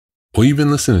What you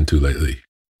been listening to lately?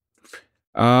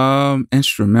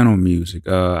 Instrumental music.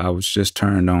 I was just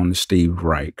turned on to Steve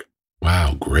Reich.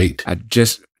 Wow, great. I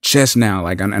just now,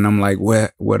 like, and I'm like,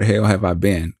 where the hell have I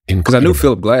been? Because I Incredible. knew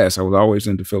Philip Glass. I was always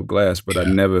into Philip Glass, but I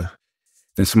never.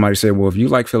 Then somebody said, well, if you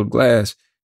like Philip Glass,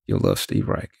 you'll love Steve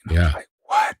Reich. And I was like,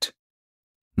 what?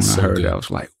 When I heard that, I was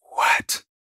like, what?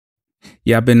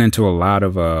 Yeah, I've been into a lot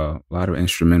of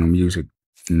instrumental music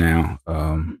now.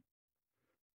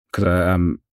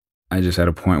 Because I just at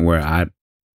a point where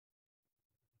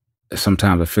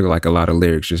sometimes I feel like a lot of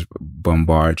lyrics just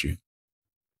bombard you,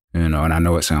 you know. And I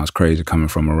know it sounds crazy coming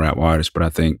from a rap artist, but I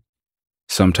think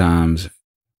sometimes,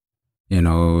 you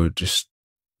know, just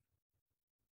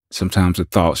sometimes the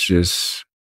thoughts just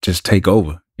take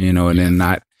over, you know, and then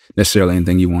not necessarily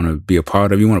anything you want to be a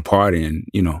part of. You want to party and,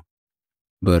 you know,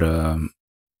 but I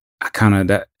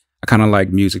kind of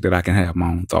like music that I can have my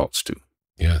own thoughts to.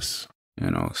 Yes. You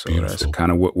know, so Beautiful. that's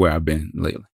kind of where I've been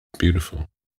lately. Beautiful.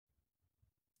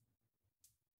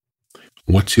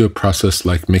 What's your process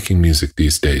like making music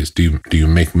these days? Do you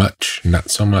make much? Not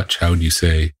so much? How would you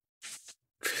say?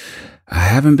 I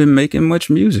haven't been making much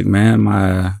music, man.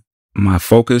 My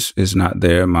focus is not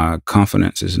there. My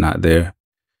confidence is not there.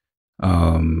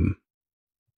 I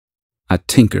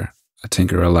tinker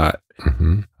a lot.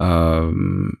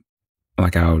 Mm-hmm.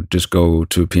 Like I'll just go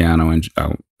to a piano and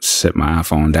I'll set my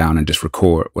iPhone down and just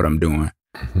record what I'm doing,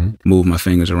 move my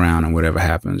fingers around and whatever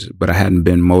happens. But I hadn't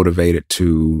been motivated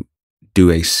to do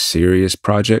a serious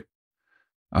project.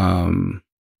 I'd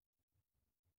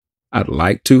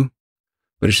like to,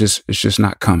 but it's just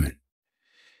not coming.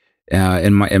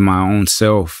 In my own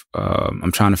self,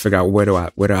 I'm trying to figure out where do I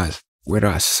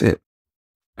sit.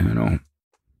 You know,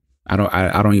 I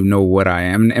don't even know what I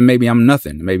am, and maybe I'm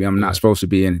nothing. Maybe I'm not supposed to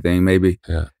be anything. Maybe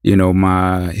you know,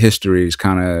 my history is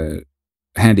kind of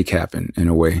handicapping in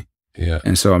a way. Yeah,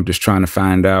 and so I'm just trying to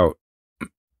find out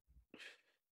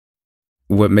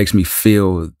what makes me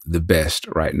feel the best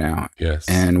right now. Yes,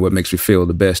 and what makes me feel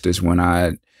the best is when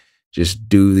I just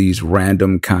do these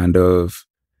random kind of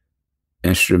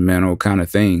instrumental kind of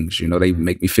things. You know, they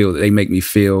make me feel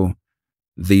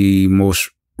the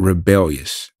most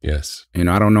rebellious. Yes. You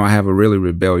know, I don't know. I have a really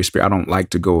rebellious spirit. I don't like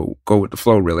to go with the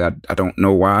flow, really. I don't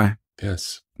know why.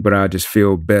 Yes. But I just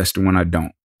feel best when I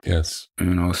don't. Yes.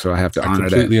 You know, so I have to honor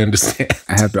that. I completely understand.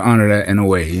 I have to honor that in a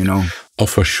way, you know? Oh,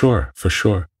 for sure. For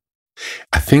sure.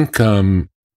 I think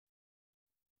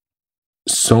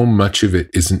so much of it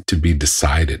isn't to be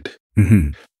decided.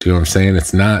 Mm-hmm. Do you know what I'm saying?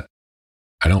 It's not,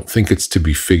 I don't think it's to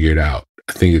be figured out.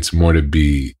 I think it's more to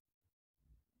be,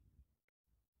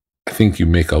 I think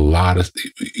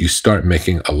you start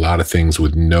making a lot of things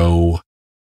with no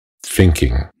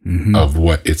thinking of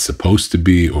what it's supposed to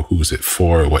be or who's it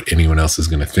for or what anyone else is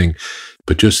going to think,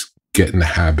 but just get in the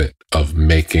habit of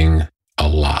making a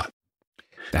lot.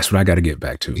 That's what I got to get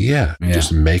back to. Yeah,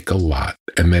 just make a lot.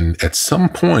 And then at some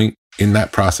point in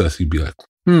that process, you'd be like,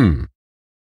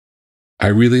 I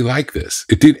really like this.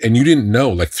 It did, and you didn't know,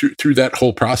 like through that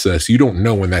whole process, you don't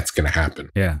know when that's going to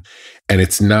happen. Yeah. And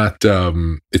it's not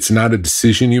a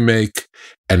decision you make,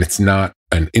 and it's not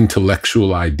an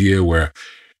intellectual idea where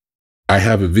I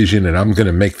have a vision and I'm going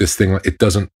to make this thing. It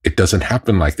doesn't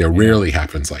happen like that. Rarely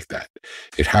happens like that.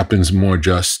 It happens more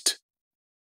just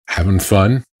having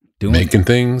fun, making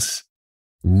things,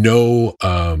 no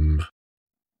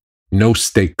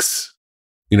stakes.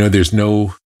 You know, there's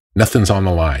nothing's on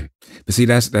the line. But see,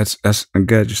 that's I'm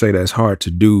glad you say that's hard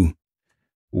to do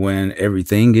when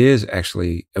everything is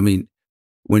actually, I mean,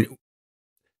 when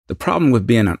the problem with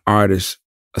being an artist,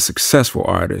 a successful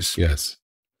artist, yes,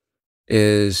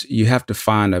 is you have to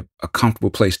find a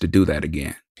comfortable place to do that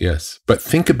again. Yes. But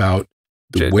think about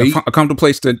the way a comfortable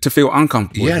place to feel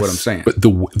uncomfortable is what I'm saying. But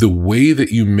the way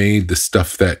that you made the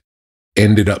stuff that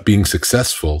ended up being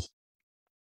successful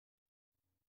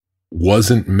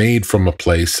wasn't made from a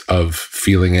place of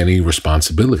feeling any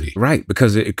responsibility. Right.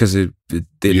 Because the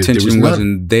attention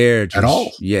wasn't there just at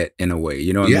all yet, in a way.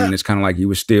 You know what I mean? It's kind of like you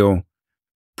were still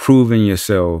proving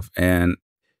yourself. And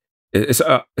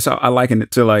I liken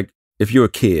it to, like, if you're a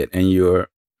kid and you're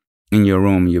in your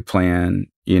room, you're playing,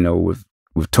 you know, with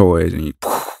toys, and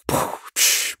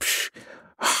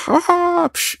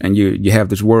you have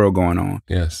this world going on.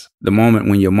 Yes. The moment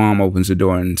when your mom opens the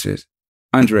door and says,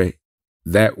 Andre,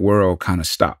 that world kind of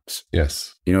stops.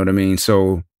 Yes. You know what I mean?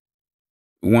 So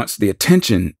once the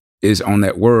attention is on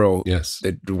that world,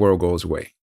 the world goes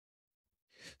away.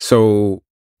 So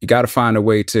you got to find a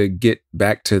way to get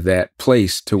back to that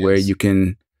place to where you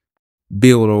can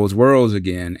build those worlds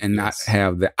again and not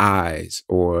have the eyes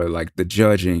or like the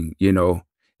judging, you know.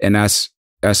 And that's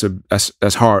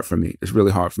that's hard for me. It's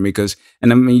really hard for me because,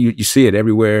 and I mean, you see it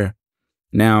everywhere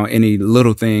now. Any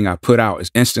little thing I put out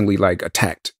is instantly like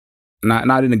attacked,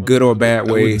 not in a good or bad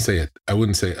way. I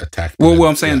wouldn't say attacked. Well,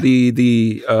 I'm saying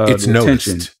the it's the noticed.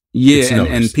 attention. Yeah, it's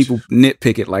and people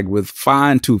nitpick it like with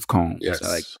fine tooth combs. Yes.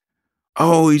 Like,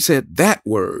 oh, he said that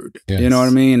word. Yes. You know what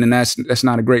I mean? And that's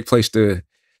not a great place to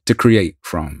create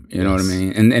from. You know what I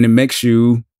mean? And it makes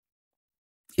you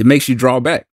draw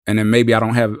back. And then maybe I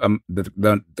don't have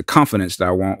the confidence that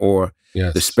I want or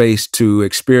the space to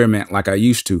experiment like I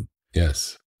used to.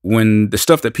 Yes. When the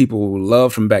stuff that people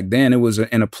loved from back then, it was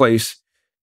in a place.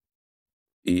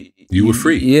 You were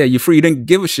free. Yeah, you're free. You didn't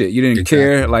give a shit. You didn't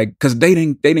care, like, because they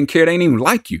didn't care. They didn't even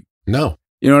like you. No.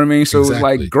 You know what I mean? So it was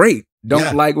like, great.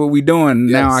 Don't like what we're doing.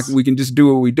 Yes. Now we can just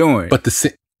do what we're doing. But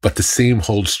the same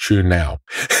holds true now.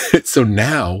 So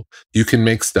now you can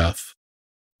make stuff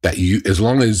that as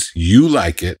long as you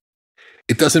like it,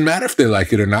 it doesn't matter if they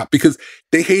like it or not because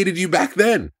they hated you back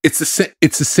then. It's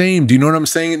the same. Do you know what I'm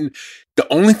saying?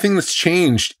 The only thing that's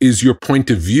changed is your point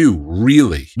of view,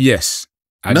 really. Yes.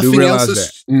 I do realize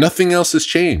that. Nothing else has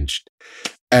changed.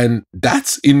 And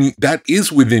that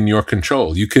is within your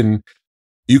control. You can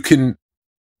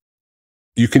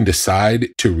decide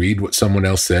to read what someone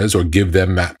else says or give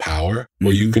them that power,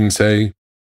 or you can say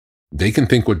they can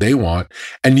think what they want.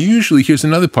 And usually, here's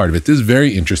another part of it. This is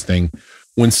very interesting.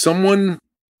 When someone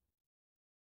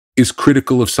is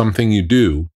critical of something you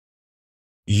do,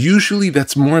 usually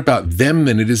that's more about them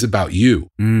than it is about you.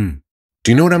 Do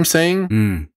you know what I'm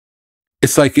saying?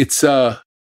 It's like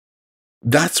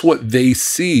that's what they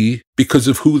see because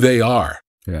of who they are.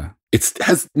 Yeah. It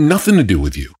has nothing to do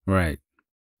with you. Right.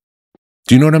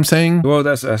 Do you know what I'm saying? Well,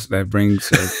 that brings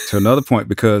to another point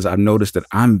because I've noticed that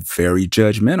I'm very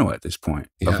judgmental at this point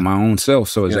of my own self.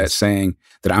 So is that saying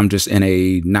that I'm just in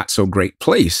a not so great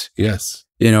place? Yes.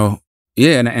 You know,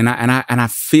 yeah, and I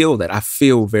feel that. I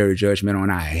feel very judgmental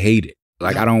and I hate it.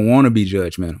 Like I don't want to be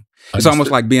judgmental. It's almost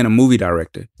like being a movie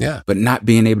director. Yeah. But not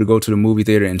being able to go to the movie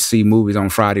theater and see movies on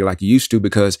Friday like you used to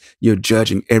because you're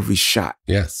judging every shot.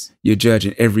 Yes. You're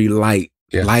judging every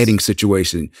lighting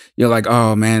situation. You're like,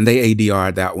 oh man, they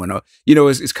ADR'd that one. Or, you know,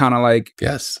 it's kind of like,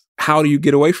 how do you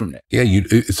get away from that? Yeah,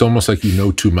 it's almost like you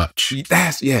know too much.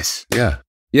 Yes. Yeah.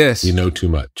 Yes. You know too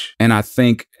much. And I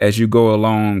think as you go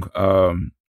along,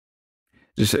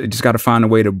 just got to find a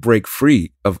way to break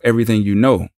free of everything you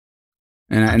know.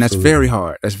 And that's very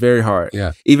hard. That's very hard.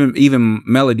 Yeah. Even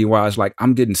melody wise, like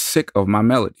I'm getting sick of my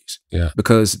melodies. Yeah.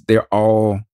 Because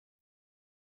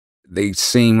they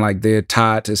seem like they're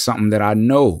tied to something that I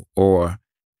know.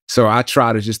 So I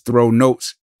try to just throw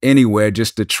notes anywhere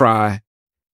just to try.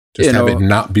 Just have it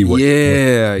not be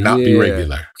be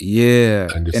regular. Yeah.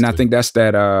 Understood. And I think that's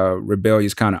that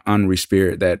rebellious kind of unre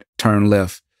spirit, that turn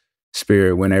left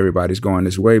spirit when everybody's going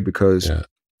this way because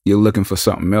you're looking for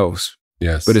something else.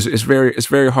 Yes. But it's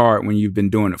very hard when you've been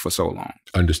doing it for so long.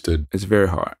 Understood. It's very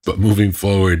hard. But moving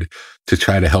forward to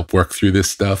try to help work through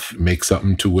this stuff, make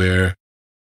something to where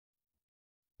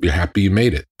you're happy you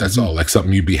made it. That's all. Like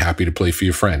something you'd be happy to play for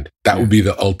your friend. That would be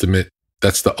the ultimate.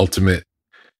 That's the ultimate.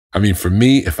 I mean, for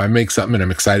me, if I make something and I'm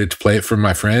excited to play it for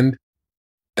my friend,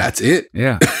 that's it.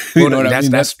 Yeah. You know what I mean?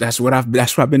 That's what I've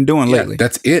been doing lately.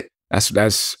 That's it. That's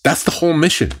the whole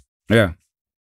mission. Yeah.